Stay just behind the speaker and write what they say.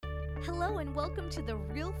Hello and welcome to the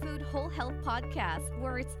Real Food Whole Health Podcast,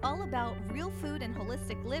 where it's all about real food and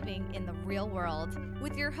holistic living in the real world,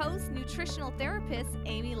 with your host, nutritional therapist,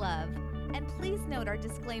 Amy Love. And please note our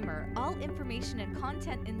disclaimer, all information and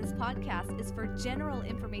content in this podcast is for general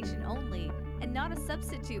information only and not a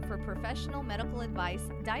substitute for professional medical advice,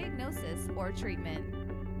 diagnosis, or treatment.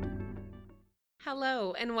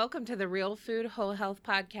 Hello, and welcome to the Real Food Whole Health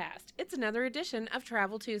Podcast. It's another edition of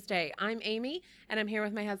Travel Tuesday. I'm Amy, and I'm here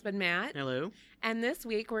with my husband, Matt. Hello. And this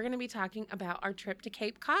week, we're going to be talking about our trip to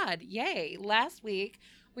Cape Cod. Yay! Last week,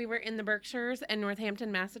 we were in the Berkshires and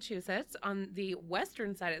Northampton, Massachusetts, on the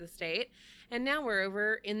western side of the state, and now we're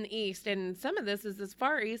over in the east, and some of this is as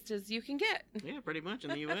far east as you can get. Yeah, pretty much in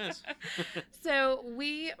the U.S. So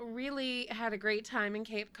we really had a great time in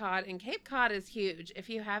Cape Cod, and Cape Cod is huge. If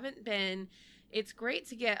you haven't been, it's great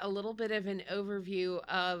to get a little bit of an overview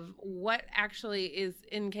of what actually is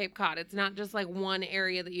in Cape Cod. It's not just like one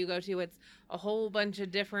area that you go to. It's a whole bunch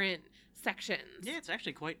of different sections. Yeah, it's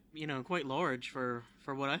actually quite large for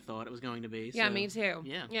what I thought it was going to be. Yeah, me too.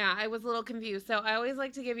 Yeah, I was a little confused. So I always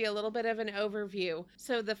like to give you a little bit of an overview.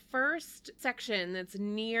 So the first section that's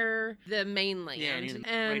near the mainland.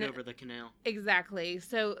 Yeah, right over the canal. Exactly.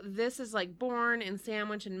 So this is like Bourne and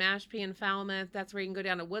Sandwich and Mashpee and Falmouth. That's where you can go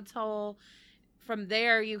down to Woods Hole. From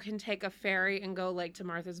there, you can take a ferry and go like to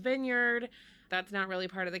Martha's Vineyard. That's not really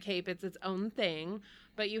part of the Cape. It's its own thing.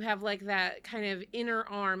 But you have like that kind of inner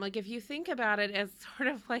arm. Like if you think about it as sort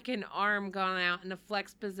of like an arm gone out in a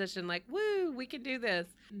flex position, like, woo, we can do this.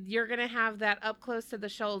 You're going to have that up close to the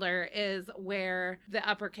shoulder is where the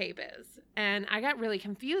Upper Cape is. And I got really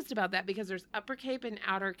confused about that because there's Upper Cape and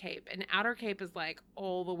Outer Cape. And Outer Cape is like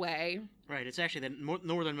all the way. Right. It's actually the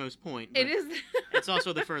northernmost point. It is. It's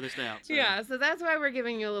also the furthest out. So. Yeah. So that's why we're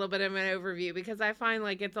giving you a little bit of an overview, because I find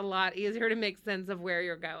like it's a lot easier to make sense of where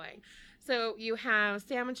you're going. So you have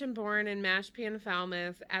Sandwich and Bourne and Mashpee and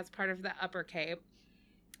Falmouth as part of the Upper Cape.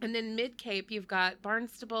 And then Mid-Cape, you've got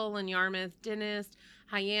Barnstable and Yarmouth, Dennis,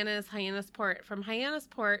 Hyannisport. From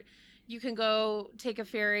Hyannisport, you can go take a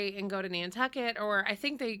ferry and go to Nantucket, or I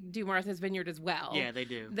think they do Martha's Vineyard as well. Yeah, they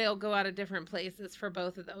do. They'll go out of different places for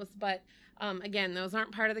both of those. But again, those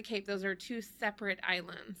aren't part of the Cape. Those are two separate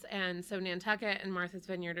islands. And so Nantucket and Martha's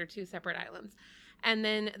Vineyard are two separate islands. And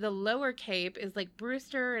then the Lower Cape is like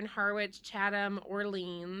Brewster and Harwich, Chatham,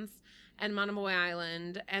 Orleans, and Monomoy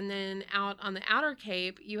Island. And then out on the Outer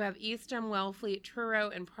Cape, you have Eastham, Wellfleet,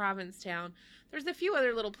 Truro, and Provincetown. There's a few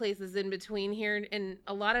other little places in between here, and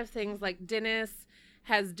a lot of things like Dennis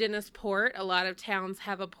has Dennis Port. A lot of towns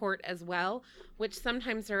have a port as well, which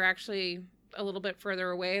sometimes are actually a little bit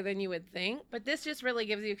further away than you would think. But this just really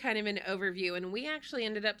gives you kind of an overview. And we actually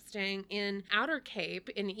ended up staying in Outer Cape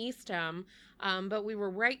in Eastham, but we were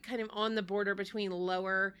right kind of on the border between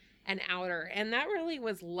Lower and Outer, and that really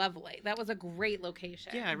was lovely. That was a great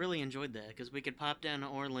location. Yeah, I really enjoyed that because we could pop down to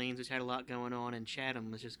Orleans, which had a lot going on, and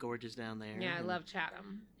Chatham was just gorgeous down there. Yeah, I love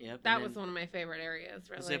Chatham. Yep. That was one of my favorite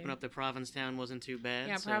areas, really. Zipping up to Provincetown wasn't too bad.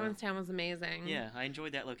 Yeah, Provincetown was amazing. Yeah, I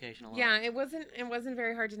enjoyed that location a lot. Yeah, it wasn't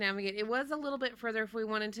very hard to navigate. It was a little bit further if we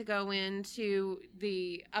wanted to go into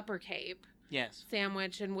the Upper Cape. Yes.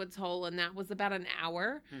 Sandwich and Woods Hole, and that was about an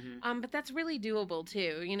hour. Mm-hmm. But that's really doable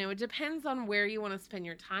too. You know, it depends on where you want to spend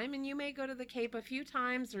your time, and you may go to the Cape a few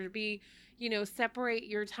times or separate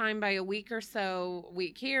your time by a week or so, a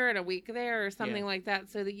week here and a week there or something like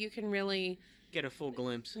that, so that you can really get a full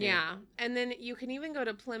glimpse. Yeah. And then you can even go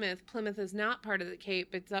to Plymouth. Plymouth is not part of the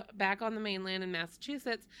Cape. It's back on the mainland in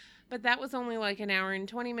Massachusetts. But that was only like an hour and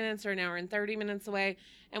 20 minutes or an hour and 30 minutes away.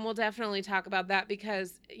 And we'll definitely talk about that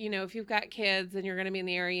because, if you've got kids and you're going to be in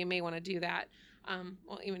the area, you may want to do that.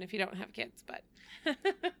 Even if you don't have kids, but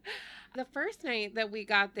the first night that we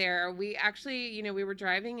got there, we actually, we were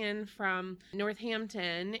driving in from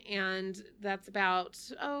Northampton, and that's about,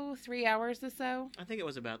 3 hours or so. I think it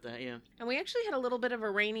was about that, yeah. And we actually had a little bit of a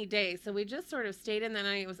rainy day, so we just sort of stayed in the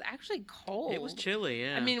night. It was actually cold. It was chilly,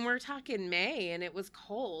 yeah. I mean, we're talking May, and it was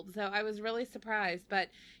cold, so I was really surprised. But,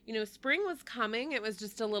 spring was coming. It was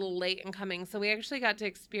just a little late in coming, so we actually got to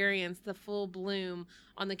experience the full bloom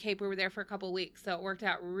on the Cape. We were there for a couple weeks, so it worked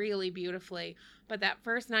out really beautifully. But that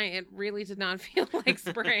first night, it really did not feel like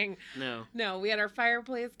spring. No, we had our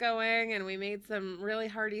fireplace going, and we made some really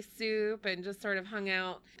hearty soup and just sort of hung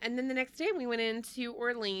out. And then the next day, we went into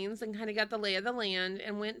Orleans and kind of got the lay of the land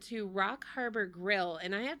and went to Rock Harbor Grill.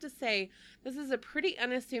 And I have to say, this is a pretty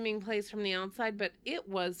unassuming place from the outside, but it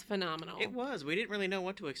was phenomenal. It was. We didn't really know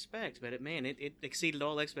what to expect, but it exceeded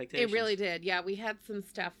all expectations. It really did. Yeah, we had some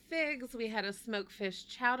stuffed figs. We had a smoked fish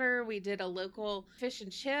chowder. We did a local fish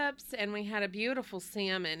and chips, and we had a beautiful beautiful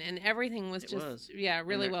salmon, and everything was just And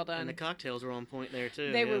really well done. And the cocktails were on point there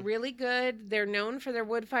too. They were really good. They're known for their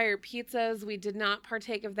wood-fired pizzas. We did not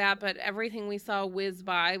partake of that, but everything we saw whiz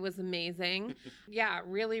by was amazing. Yeah,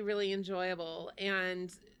 really, really enjoyable.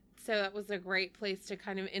 And so that was a great place to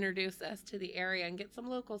kind of introduce us to the area and get some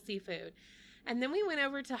local seafood. And then we went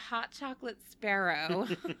over to Hot Chocolate Sparrow.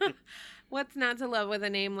 What's not to love with a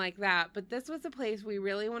name like that? But this was a place we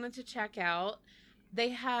really wanted to check out. They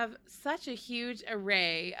have such a huge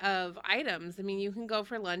array of items. I mean, you can go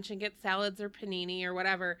for lunch and get salads or panini or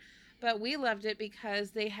whatever. But we loved it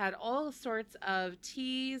because they had all sorts of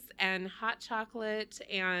teas and hot chocolate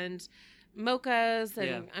and mochas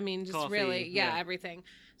and, I mean, just coffee, really, everything.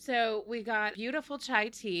 So we got beautiful chai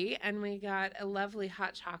tea and we got a lovely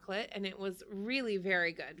hot chocolate, and it was really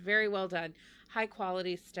very good. Very well done. High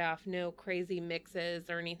quality stuff. No crazy mixes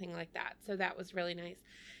or anything like that. So that was really nice.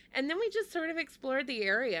 And then we just sort of explored the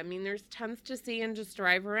area. I mean, there's tons to see, and just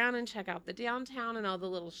drive around and check out the downtown and all the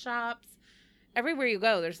little shops. Everywhere you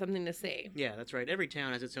go, there's something to see. Yeah, that's right. Every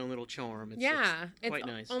town has its own little charm. It's quite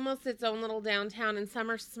nice. Almost its own little downtown, and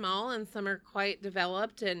some are small and some are quite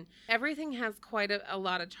developed, and everything has quite a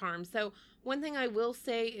lot of charm. So one thing I will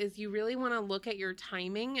say is you really want to look at your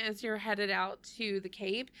timing as you're headed out to the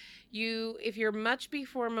Cape. If you're much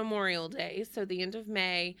before Memorial Day, so the end of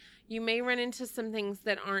May, you may run into some things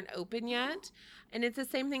that aren't open yet. And it's the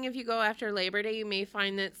same thing if you go after Labor Day. You may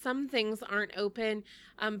find that some things aren't open,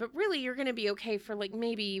 but really you're going to be okay for like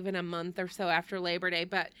maybe even a month or so after Labor Day.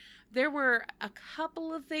 But there were a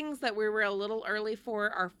couple of things that we were a little early for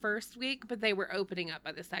our first week, but they were opening up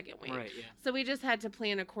by the second week. Right, yeah. So we just had to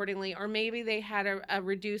plan accordingly. Or maybe they had a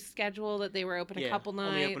reduced schedule that they were open a couple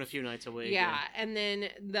nights. Only open a few nights a week. Yeah, and then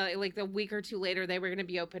the week or two later, they were going to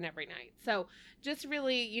be open every night. So just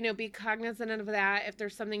really, be cognizant of that. If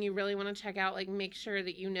there's something you really want to check out, make sure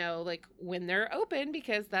that when they're open,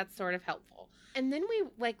 because that's sort of helpful. And then we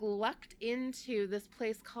lucked into this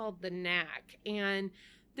place called the Knack, and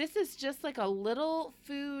this is just like a little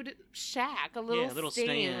food shack, a little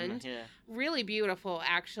stand. Yeah. Really beautiful,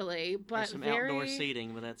 actually. But there's some outdoor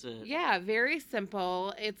seating, but that's it. Yeah, very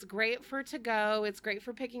simple. It's great for to go. It's great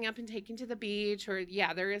for picking up and taking to the beach. Or,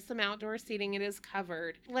 there is some outdoor seating. It is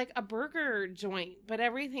covered. Like a burger joint, but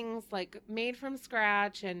everything's made from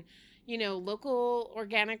scratch and, local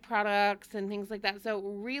organic products and things like that. So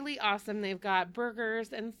really awesome. They've got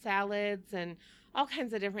burgers and salads and all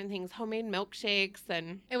kinds of different things, homemade milkshakes,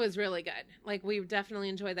 and it was really good. We definitely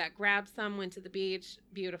enjoyed that. Grabbed some, went to the beach,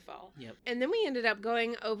 beautiful. Yep. And then we ended up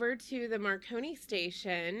going over to the Marconi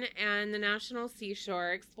Station and the National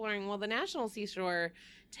Seashore, exploring. Well, the National Seashore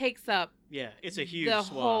takes up it's a huge the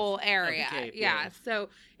swath whole area. Of the Cape, So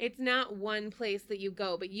it's not one place that you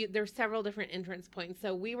go, but there's several different entrance points.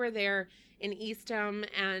 So we were there in Eastham,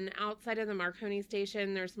 and outside of the Marconi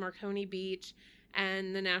Station, there's Marconi Beach.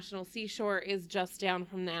 And the National Seashore is just down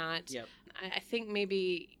from that. Yep. I think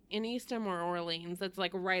maybe in Eastham or Orleans. It's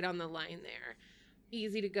right on the line there.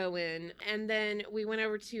 Easy to go in. And then we went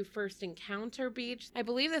over to First Encounter Beach. I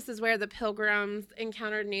believe this is where the Pilgrims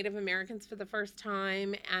encountered Native Americans for the first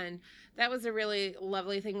time. And that was a really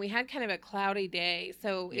lovely thing. We had kind of a cloudy day,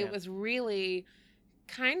 so it was really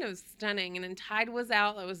kind of stunning, and then tide was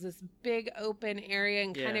out. It was this big open area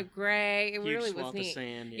and kind of gray. It huge really swath was neat. Of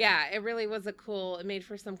sand, it really was it made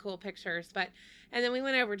for some cool pictures. And then we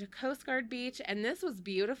went over to Coast Guard Beach, and this was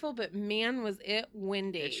beautiful, but man, was it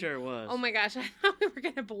windy. It sure was. Oh my gosh, I thought we were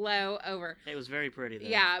going to blow over. It was very pretty though.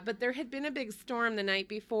 Yeah, but there had been a big storm the night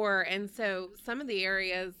before, and so some of the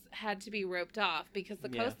areas had to be roped off because the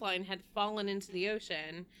coastline had fallen into the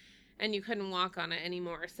ocean. And you couldn't walk on it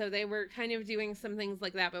anymore. So they were kind of doing some things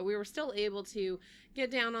like that, but we were still able to get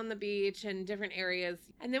down on the beach and different areas.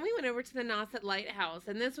 And then we went over to the Nauset Lighthouse,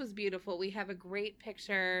 and this was beautiful. We have a great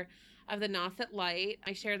picture of the Nauset Light.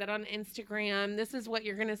 I shared that on Instagram. This is what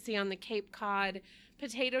you're going to see on the Cape Cod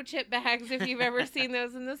potato chip bags, if you've ever seen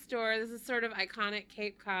those in the store. This is sort of iconic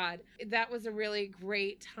Cape Cod. That was a really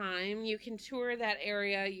great time. You can tour that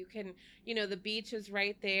area. You can, the beach is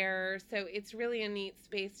right there. So it's really a neat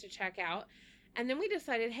space to check out. And then we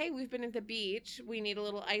decided, hey, we've been at the beach. We need a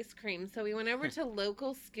little ice cream. So we went over to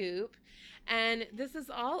Local Scoop. And this is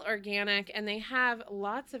all organic, and they have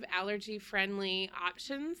lots of allergy-friendly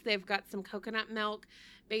options. They've got some coconut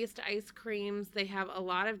milk-based ice creams. They have a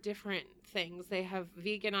lot of different things. They have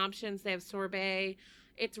vegan options. They have sorbet.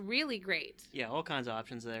 It's really great. Yeah, all kinds of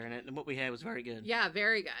options there, and what we had was very good. Yeah,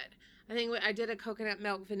 very good. I think I did a coconut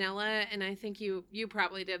milk vanilla, and I think you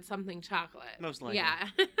probably did something chocolate. Most likely. Yeah.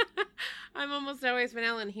 I'm almost always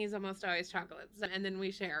vanilla, and he's almost always chocolate, and then we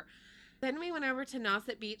share. Then we went over to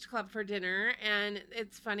Nauset Beach Club for dinner, and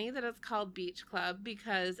it's funny that it's called Beach Club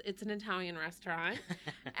because it's an Italian restaurant,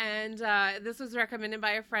 and this was recommended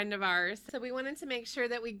by a friend of ours. So we wanted to make sure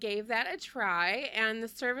that we gave that a try, and the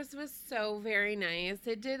service was so very nice.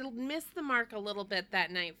 It did miss the mark a little bit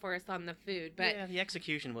that night for us on the food, but yeah, the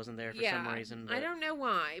execution wasn't there for some reason. But... I don't know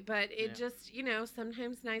why, but it just,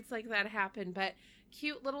 sometimes nights like that happen, but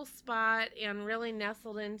cute little spot and really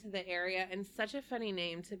nestled into the area, and such a funny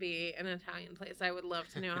name to be an Italian place. I would love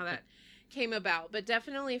to know how that came about, but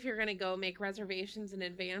definitely if you're going to go, make reservations in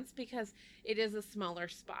advance because it is a smaller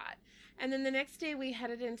spot. And then the next day we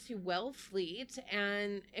headed into Wellfleet,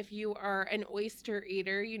 and if you are an oyster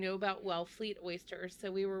eater, you know about Wellfleet oysters, so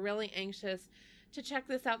we were really anxious to check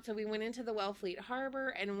this out. So we went into the Wellfleet Harbor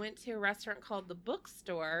and went to a restaurant called The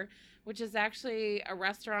Bookstore, which is actually a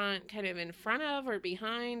restaurant kind of in front of or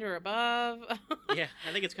behind or above. Yeah,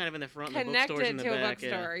 I think it's kind of in the front. Connected the bookstore's in the to back, a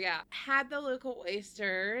bookstore, yeah. Had the local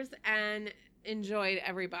oysters and enjoyed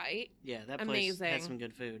every bite. Yeah, that Amazing. place had some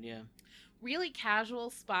good food, yeah. Really casual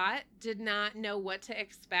spot. Did not know what to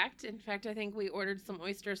expect. In fact, I think we ordered some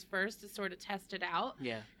oysters first to sort of test it out.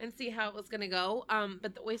 Yeah. And see how it was going to go.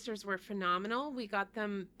 But the oysters were phenomenal. We got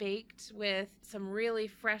them baked with some really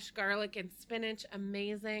fresh garlic and spinach.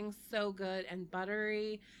 Amazing. So good and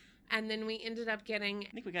buttery. And then we ended up getting...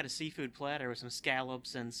 I think we got a seafood platter with some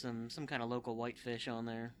scallops and some kind of local whitefish on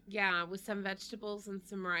there. Yeah, with some vegetables and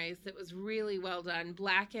some rice. It was really well done.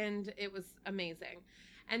 Blackened. It was amazing.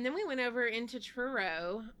 And then we went over into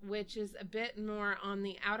Truro, which is a bit more on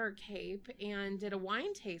the outer Cape, and did a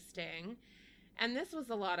wine tasting. And this was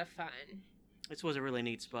a lot of fun. This was a really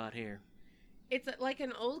neat spot here. It's like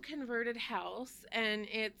an old converted house, and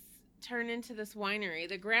it's turned into this winery.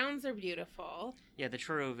 The grounds are beautiful. Yeah, the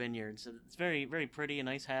Truro Vineyards. It's very, very pretty, a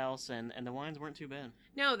nice house, and the wines weren't too bad.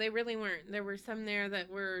 No, they really weren't. There were some there that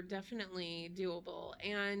were definitely doable.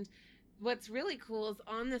 And what's really cool is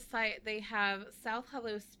on the site they have South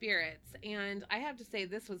Hello Spirits, and I have to say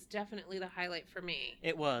this was definitely the highlight for me.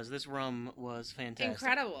 It was. This rum was fantastic.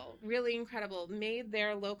 Incredible. Really incredible. Made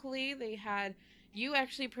there locally. They had... You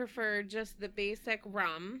actually preferred just the basic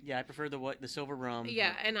rum. Yeah, I preferred the silver rum.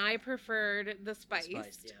 Yeah, and I preferred the spiced.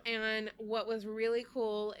 Yeah. And what was really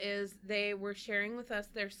cool is they were sharing with us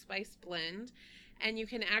their spice blend. And you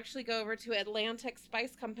can actually go over to Atlantic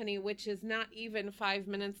Spice Company, which is not even 5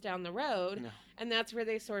 minutes down the road. No. And that's where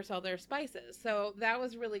they source all their spices. So that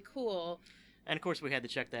was really cool. And of course we had to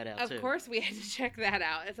check that out, too. Of course we had to check that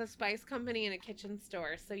out. It's a spice company and a kitchen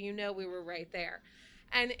store. So we were right there.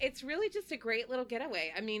 And it's really just a great little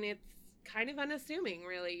getaway. I mean, it's kind of unassuming,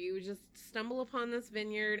 really. You just stumble upon this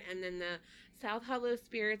vineyard, and then the South Hello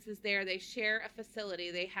Spirits is there. They share a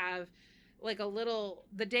facility. They have like a little,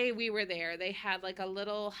 the day we were there, they had like a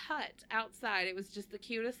little hut outside. It was just the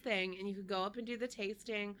cutest thing. And you could go up and do the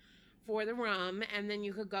tasting for the rum, and then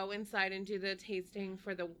you could go inside and do the tasting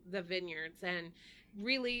for the vineyards. And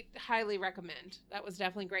really highly recommend. That was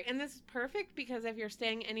definitely great. And this is perfect because if you're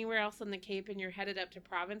staying anywhere else on the Cape and you're headed up to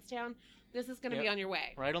Provincetown, this is going to be on your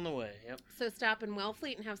way. Right on the way, yep. So stop in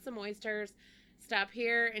Wellfleet and have some oysters. Stop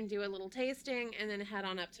here and do a little tasting, and then head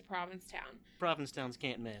on up to Provincetown. Provincetown's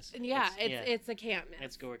can't miss. Yeah, it's a can't miss.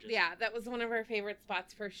 It's gorgeous. Yeah, that was one of our favorite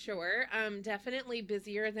spots for sure. Definitely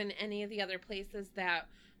busier than any of the other places that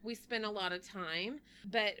we spend a lot of time,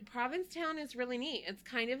 but Provincetown is really neat. It's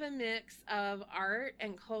kind of a mix of art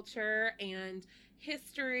and culture and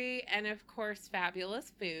history and, of course,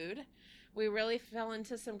 fabulous food. We really fell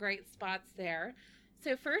into some great spots there.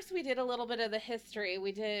 So first we did a little bit of the history.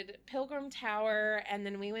 We did Pilgrim Tower, and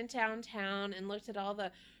then we went downtown and looked at all the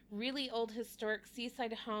really old historic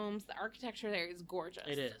seaside homes. The architecture there is gorgeous.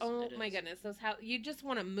 It is. Oh my goodness. You just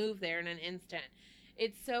want to move there in an instant.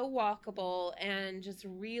 It's so walkable and just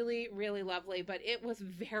really, really lovely, but it was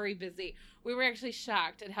very busy. We were actually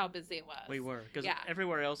shocked at how busy it was. We were, because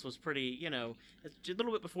everywhere else was pretty, a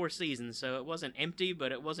little bit before season, so it wasn't empty,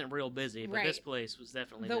 but it wasn't real busy. But This place was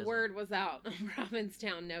definitely busy. The word was out,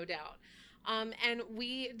 Provincetown, no doubt. And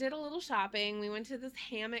we did a little shopping. We went to this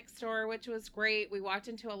hammock store, which was great. We walked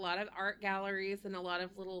into a lot of art galleries and a lot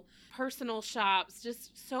of little personal shops.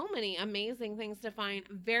 Just so many amazing things to find.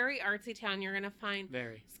 Very artsy town. You're going to find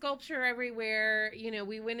sculpture everywhere.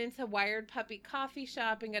 We went into Wired Puppy Coffee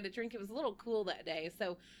Shop and got a drink. It was a little cool that day.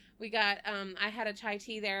 So we got, I had a chai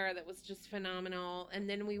tea there that was just phenomenal. And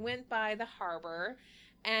then we went by the harbor.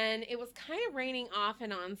 And it was kind of raining off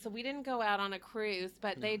and on, so we didn't go out on a cruise,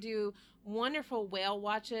 but they do wonderful whale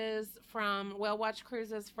watch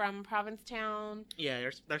cruises from Provincetown. Yeah,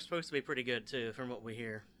 they're supposed to be pretty good, too, from what we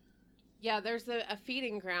hear. Yeah, there's a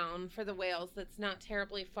feeding ground for the whales that's not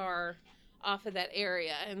terribly far off of that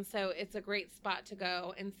area. And so it's a great spot to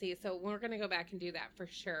go and see. So we're going to go back and do that for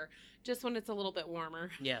sure. Just when it's a little bit warmer.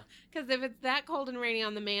 Yeah. Because if it's that cold and rainy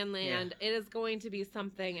on the mainland, it is going to be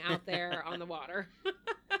something out there on the water.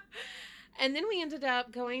 And then we ended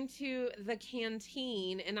up going to the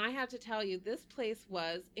canteen. And I have to tell you, this place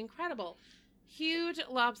was incredible. Huge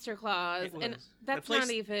lobster claws, and that's not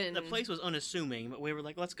even... The place was unassuming, but we were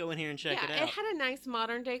like, let's go in here and check it out. It had a nice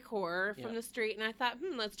modern decor from the street, and I thought,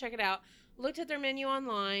 let's check it out. Looked at their menu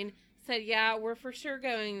online, said, yeah, we're for sure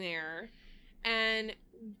going there, and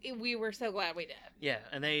we were so glad we did. Yeah,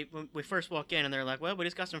 and when we first walk in, and they're like, well, we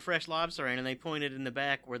just got some fresh lobster in, and they pointed in the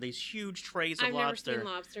back where these huge trays of lobster. I've never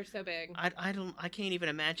seen lobster so big. I can't even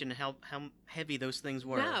imagine how heavy those things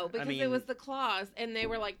were. No, because it was the claws, and they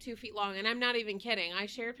were like 2 feet long, and I'm not even kidding. I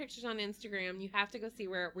shared pictures on Instagram. You have to go see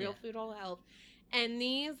where Real Food Whole Health, and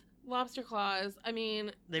these lobster claws, I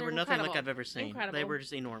mean, they were nothing like I've ever seen. Incredible. They were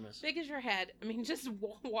just enormous. Big as your head. I mean, just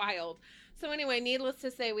wild. So anyway, needless to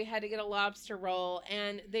say, we had to get a lobster roll,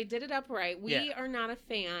 and they did it upright. We are not a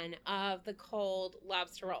fan of the cold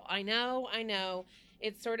lobster roll. I know.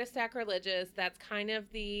 It's sort of sacrilegious. That's kind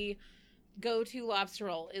of the go-to lobster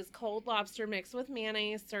roll, is cold lobster mixed with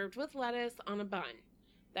mayonnaise, served with lettuce on a bun.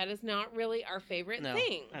 That is not really our favorite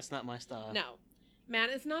thing. That's not my style. No. Matt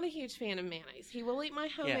is not a huge fan of mayonnaise. He will eat my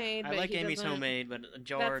homemade. I like Amy's homemade, but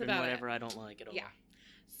jarred and whatever, I don't like at all. Yeah.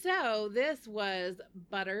 So this was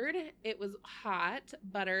buttered. It was hot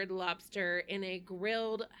buttered lobster in a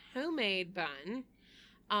grilled homemade bun.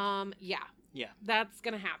 Yeah. That's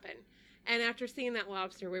going to happen. And after seeing that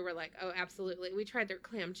lobster, we were like, oh, absolutely. We tried their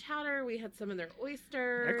clam chowder. We had some of their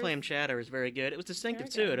oysters. Their clam chowder is very good. It was distinctive,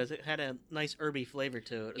 too. It had a nice herby flavor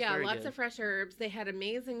to it. Lots of fresh herbs. They had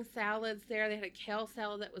amazing salads there. They had a kale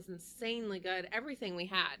salad that was insanely good. Everything we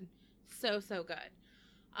had. So good.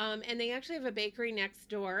 And they actually have a bakery next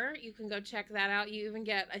door. You can go check that out. You even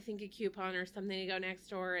get, I think, a coupon or something to go next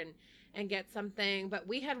door and get something. But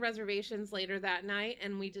we had reservations later that night,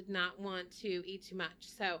 and we did not want to eat too much.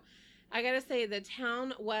 So I gotta say, the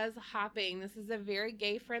town was hopping. This is a very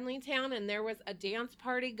gay-friendly town, and there was a dance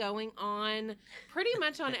party going on pretty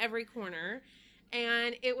much on every corner,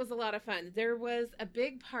 and it was a lot of fun. There was a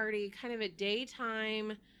big party, kind of a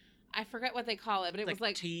daytime, I forget what they call it, but it was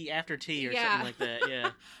like tea after tea or something like that.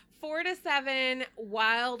 Yeah. 4 to 7,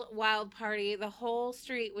 wild party. The whole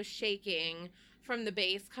street was shaking from the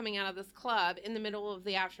bass coming out of this club in the middle of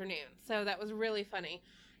the afternoon. So that was really funny.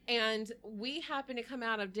 And we happened to come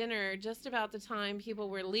out of dinner just about the time people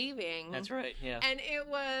were leaving. That's right, yeah. And it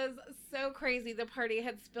was so crazy. The party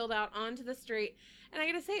had spilled out onto the street. And I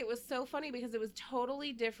gotta say, it was so funny because it was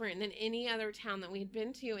totally different than any other town that we had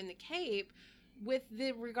been to in the Cape with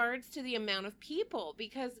the regards to the amount of people.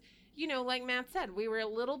 Because, you know, like Matt said, we were a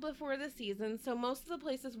little before the season. So most of the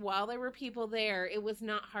places, while there were people there, it was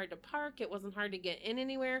not hard to park. It wasn't hard to get in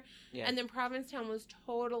anywhere. Yeah. And then Provincetown was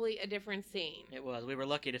totally a different scene. It was. We were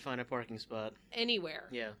lucky to find a parking spot. Anywhere.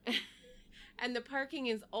 Yeah. And the parking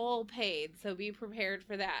is all paid, so be prepared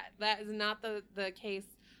for that. That is not the case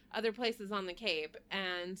other places on the Cape.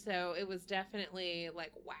 And so it was definitely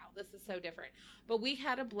like, wow, this is so different. But we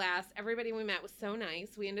had a blast. Everybody we met was so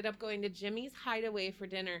nice. We ended up going to Jimmy's Hideaway for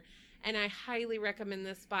dinner. And I highly recommend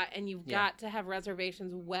this spot. And you've got to have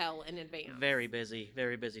reservations well in advance. Very busy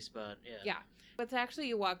spot. Yeah. Yeah. It's actually,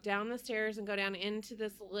 you walk down the stairs and go down into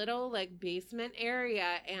this little like basement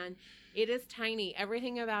area. And it is tiny.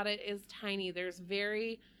 Everything about it is tiny. There's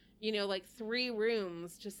very, like 3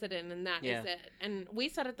 rooms to sit in, and that is it. And we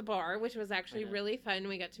sat at the bar, which was actually really fun.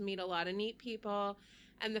 We got to meet a lot of neat people,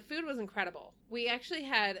 and the food was incredible. We actually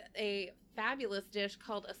had a fabulous dish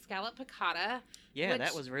called a scallop piccata. Yeah,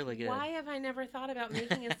 that was really good. Why have I never thought about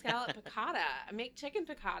making a scallop piccata? I make chicken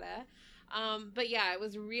piccata. But yeah, it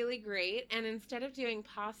was really great. And instead of doing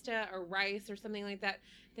pasta or rice or something like that,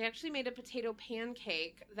 they actually made a potato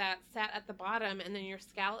pancake that sat at the bottom, and then your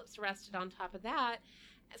scallops rested on top of that,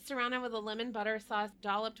 surrounded with a lemon butter sauce,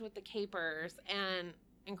 dolloped with the capers, and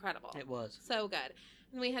incredible. It was. So good.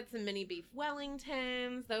 And we had some mini beef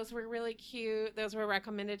Wellingtons. Those were really cute. Those were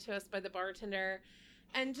recommended to us by the bartender.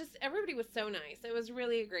 And just everybody was so nice. It was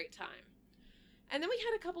really a great time. And then we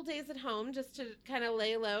had a couple days at home just to kind of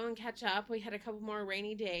lay low and catch up. We had a couple more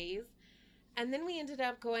rainy days. And then we ended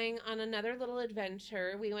up going on another little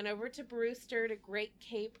adventure. We went over to Brewster to Great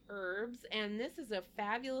Cape Herbs, and this is a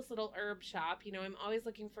fabulous little herb shop. I'm always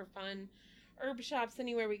looking for fun herb shops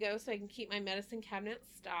anywhere we go so I can keep my medicine cabinet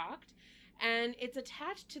stocked. And it's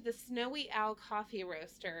attached to the Snowy Owl Coffee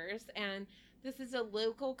Roasters, and this is a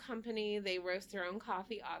local company. They roast their own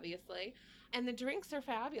coffee, obviously. And the drinks are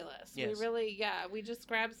fabulous. Yes. We just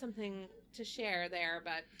grabbed something to share there,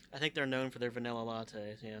 but I think they're known for their vanilla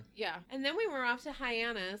lattes, yeah. Yeah. And then we were off to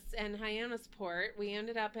Hyannis and Hyannis Port. We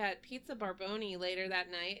ended up at Pizza Barboni later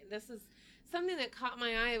that night. This is something that caught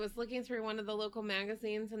my eye. I was looking through one of the local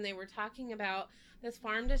magazines, and they were talking about this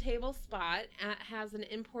farm-to-table spot. It has an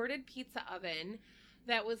imported pizza oven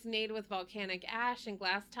that was made with volcanic ash and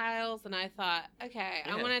glass tiles, and I thought, okay,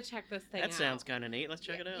 I want to check this thing out. That sounds kind of neat. Let's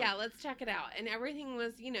check it out. Yeah, let's check it out. And everything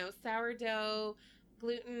was, sourdough,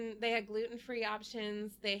 gluten. They had gluten-free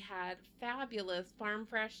options. They had fabulous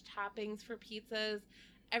farm-fresh toppings for pizzas.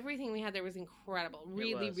 Everything we had there was incredible.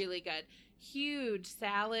 Really, really good. Huge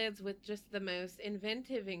salads with just the most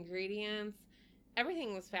inventive ingredients.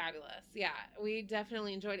 Everything was fabulous. Yeah, we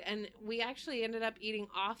definitely enjoyed it. And we actually ended up eating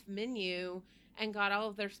off menu and got all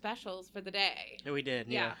of their specials for the day. We did,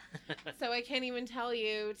 yeah. So I can't even tell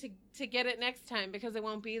you to get it next time because it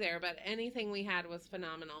won't be there, but anything we had was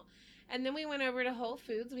phenomenal. And then we went over to Whole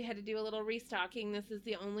Foods. We had to do a little restocking. This is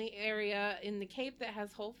the only area in the Cape that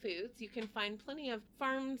has Whole Foods. You can find plenty of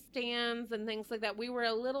farm stands and things like that. We were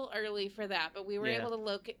a little early for that, but we were able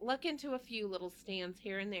to look into a few little stands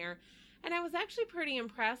here and there. And I was actually pretty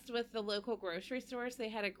impressed with the local grocery stores. They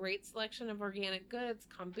had a great selection of organic goods,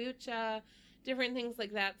 kombucha, different things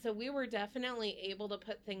like that. So we were definitely able to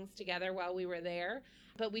put things together while we were there.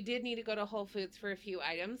 But we did need to go to Whole Foods for a few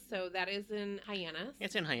items. So that is in Hyannis.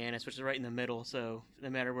 It's in Hyannis, which is right in the middle. So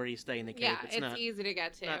no matter where you stay in the Cape, it's easy to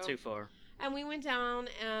get to. Not too far. And we went down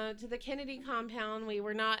to the Kennedy compound. We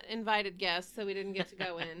were not invited guests, so we didn't get to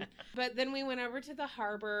go in. But then we went over to the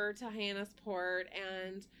harbor, to Hyannis Port,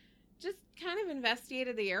 and just kind of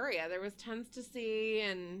investigated the area. There was tons to see,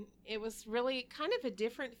 and it was really kind of a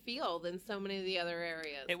different feel than so many of the other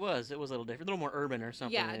areas. It was a little different, a little more urban or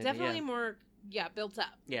something. Yeah, definitely more, built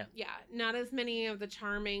up. Yeah. Yeah, not as many of the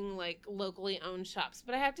charming, locally owned shops.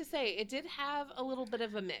 But I have to say, it did have a little bit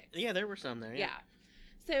of a mix. Yeah, there were some there, yeah.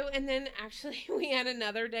 So, and then actually we had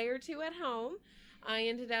another day or two at home. I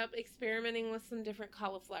ended up experimenting with some different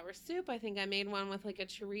cauliflower soup. I think I made one with a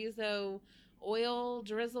chorizo oil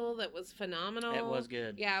drizzle that was phenomenal. That was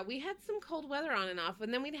good. Yeah, we had some cold weather on and off,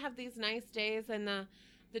 and then we'd have these nice days, and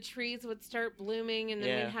the trees would start blooming, and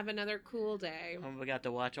then we'd have another cool day. We got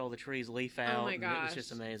to watch all the trees leaf out. Oh my gosh, it was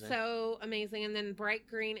just amazing. So amazing. And then bright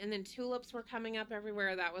green, and then tulips were coming up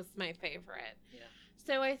everywhere. That was my favorite. Yeah.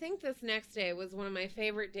 So I think this next day was one of my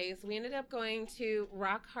favorite days. We ended up going to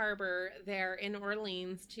Rock Harbor there in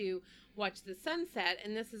Orleans to watch the sunset,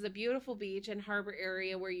 and this is a beautiful beach and harbor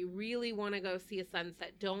area where you really want to go see a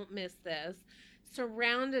sunset. Don't miss this.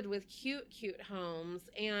 Surrounded with cute, cute homes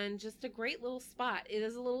and just a great little spot. It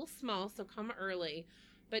is a little small, so come early,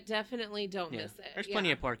 but definitely don't miss it. There's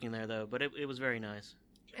plenty of parking there, though, but it was very nice.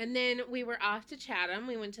 And then we were off to Chatham.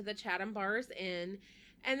 We went to the Chatham Bars Inn.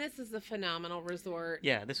 And this is a phenomenal resort.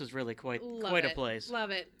 Yeah, this was really quite a place.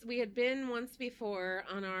 Love it. We had been once before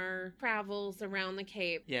on our travels around the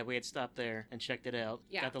Cape. Yeah, we had stopped there and checked it out.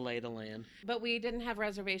 Yeah. Got the lay of the land. But we didn't have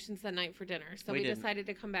reservations that night for dinner, so we decided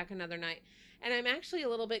to come back another night. And I'm actually a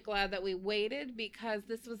little bit glad that we waited because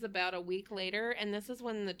this was about a week later, and this is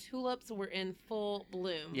when the tulips were in full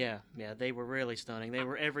bloom. Yeah, they were really stunning. They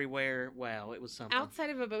were everywhere. Wow, it was something.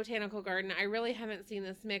 Outside of a botanical garden, I really haven't seen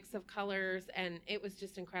this mix of colors, and it was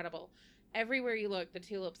just incredible. Everywhere you look, the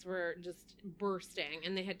tulips were just bursting,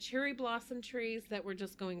 and they had cherry blossom trees that were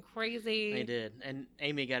just going crazy. They did, and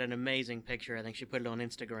Amy got an amazing picture. I think she put it on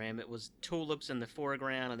Instagram. It was tulips in the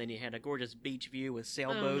foreground, and then you had a gorgeous beach view with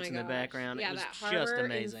sailboats in the background. Yeah, it was that harbor, just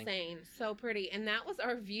amazing. Insane, so pretty. And that was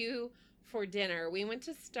our view for dinner. We went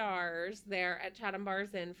to Stars there at Chatham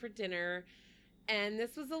Bars Inn for dinner. And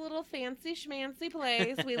this was a little fancy schmancy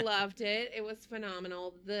place. We loved it. It was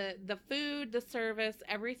phenomenal. The food, the service,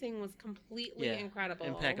 everything was completely incredible.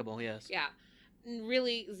 Impeccable, yes. Yeah.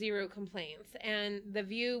 Really zero complaints. And the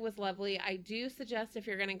view was lovely. I do suggest if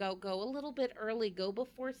you're going to go a little bit early. Go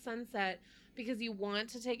before sunset because you want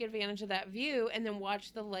to take advantage of that view and then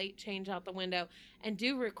watch the light change out the window. And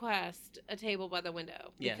do request a table by the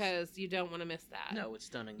window because you don't want to miss that. No, it's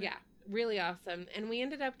stunning. Yeah. Really awesome. And we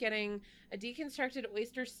ended up getting a deconstructed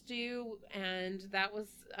oyster stew, and that was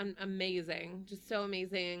amazing. Just so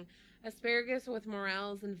amazing. Asparagus with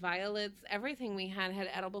morels and violets. Everything we had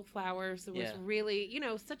edible flowers. It was really,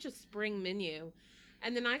 such a spring menu.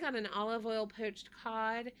 And then I got an olive oil poached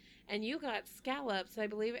cod, and you got scallops. I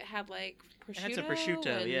believe it had prosciutto. It had some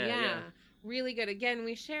prosciutto, yeah. Really good. Again,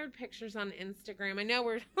 we shared pictures on Instagram. I know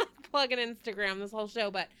we're plugging Instagram this whole show,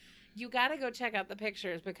 but you got to go check out the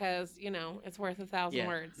pictures because, it's worth 1,000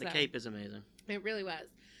 words. The Cape is amazing. It really was.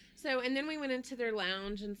 So, and then we went into their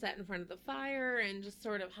lounge and sat in front of the fire and just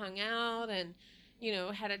sort of hung out and, you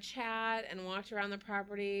know, had a chat and walked around the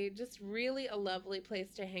property. Just really a lovely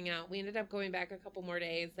place to hang out. We ended up going back a couple more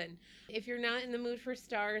days. And if you're not in the mood for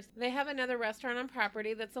stars, they have another restaurant on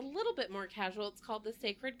property that's a little bit more casual. It's called the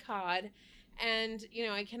Sacred Cod. And, you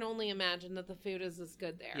know, I can only imagine that the food is as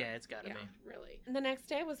good there. Yeah, it's got to be. Really. The next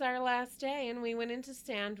day was our last day, and we went into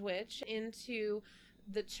Sandwich, into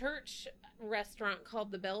the church restaurant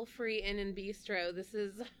called the Belfry Inn and Bistro. This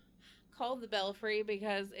is called the Belfry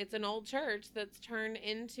because it's an old church that's turned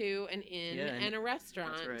into an inn and a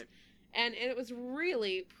restaurant. That's right. And it was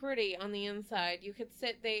really pretty on the inside. You could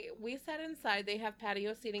sit, we sat inside. They have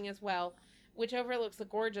patio seating as well, which overlooks a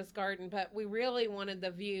gorgeous garden, but we really wanted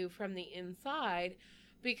the view from the inside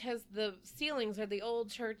because the ceilings are the old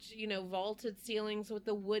church, you know, vaulted ceilings with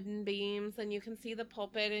the wooden beams, and you can see the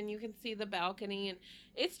pulpit and you can see the balcony, and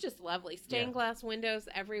it's just lovely. Stained glass windows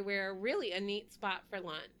everywhere. Really a neat spot for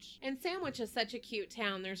lunch. And Sandwich is such a cute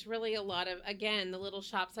town. There's really a lot of, again, the little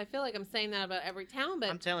shops. I feel like I'm saying that about every town,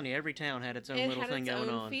 but I'm telling you, every town had its own little thing going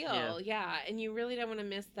on. Feel. Yeah, and you really don't want to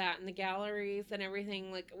miss that. And the galleries and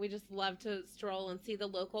everything, like, we just love to stroll and see the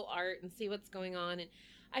local art and see what's going on. And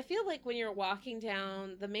I feel like when you're walking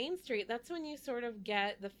down the main street, that's when you sort of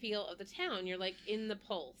get the feel of the town. You're like in the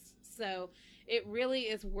pulse. So it really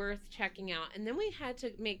is worth checking out. And then we had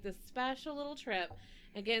to make this special little trip.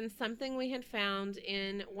 Again, something we had found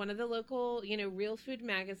in one of the local, you know, real food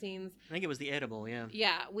magazines. I think it was the Edible, yeah.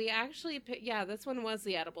 Yeah, we actually, this one was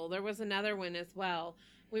the Edible. There was another one as well.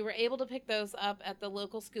 We were able to pick those up at the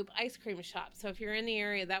local Scoop ice cream shop. So if you're in the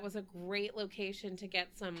area, that was a great location to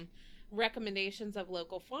get some recommendations of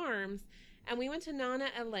local farms. And we went to Nonna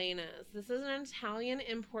Elena's. This is an Italian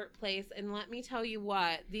import place, and let me tell you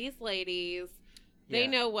what, these ladies, they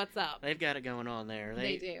know what's up. They've got it going on there.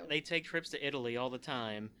 They do. They take trips to Italy all the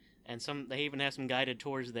time, and they even have some guided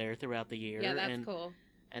tours there throughout the year. Yeah, that's cool.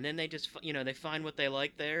 And then they just, you know, they find what they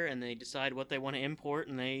like there, and they decide what they want to import,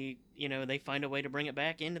 and they, you know, they find a way to bring it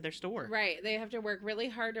back into their store. Right. They have to work really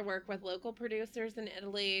hard to work with local producers in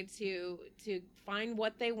Italy to find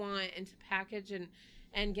what they want and to package and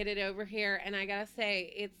get it over here. And I gotta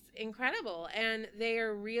say, it's incredible. And they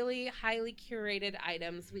are really highly curated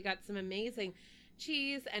items. We got some amazing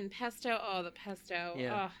cheese and pesto. Oh, the pesto.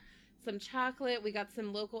 Yeah. Oh, some chocolate. We got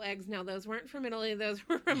some local eggs. Now, those weren't from Italy. Those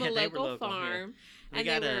were from a local farm.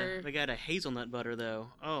 Yeah. We got a hazelnut butter, though.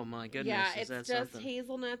 Oh, my goodness. Yeah, it's just something?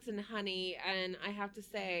 Hazelnuts and honey. And I have to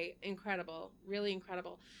say, incredible. Really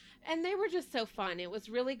incredible. And they were just so fun. It was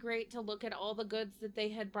really great to look at all the goods that they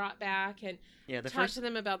had brought back and talk to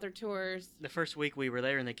them about their tours. The first week we were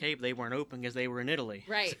there in the Cape, they weren't open because they were in Italy.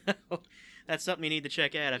 Right. So that's something you need to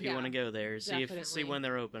check out if you want to go there. See when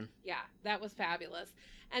they're open. Yeah, that was fabulous.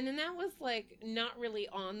 And then that was like not really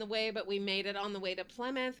on the way, but we made it on the way to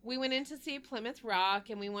Plymouth. We went in to see Plymouth Rock,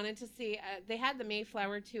 and we wanted to see, they had the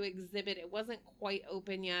Mayflower 2 exhibit. It wasn't quite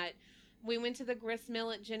open yet. We went to the grist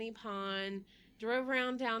mill at Jenny Pond, drove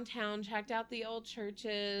around downtown, checked out the old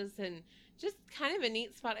churches, and just kind of a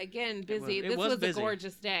neat spot. Again, busy. This was busy. A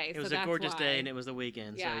gorgeous day. It was a gorgeous day, and it was the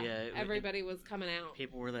weekend. Yeah, so yeah, everybody was coming out.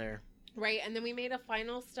 People were there. Right, and then we made a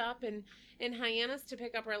final stop in Hyannis to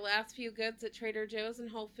pick up our last few goods at Trader Joe's and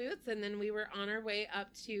Whole Foods, and then we were on our way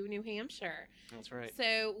up to New Hampshire. That's right.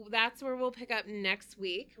 So that's where we'll pick up next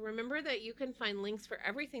week. Remember that you can find links for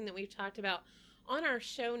everything that we've talked about on our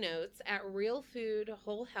show notes at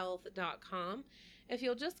realfoodwholehealth.com. If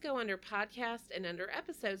you'll just go under podcast and under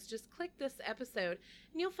episodes, just click this episode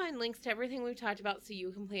and you'll find links to everything we've talked about so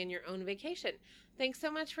you can plan your own vacation. Thanks so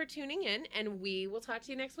much for tuning in, and we will talk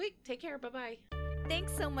to you next week. Take care. Bye-bye.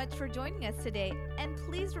 Thanks so much for joining us today, and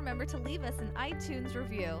please remember to leave us an iTunes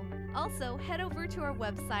review. Also, head over to our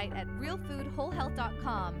website at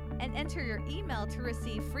realfoodwholehealth.com and enter your email to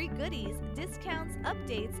receive free goodies, discounts,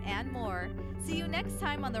 updates, and more. See you next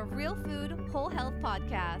time on the Real Food Whole Health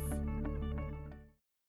Podcast.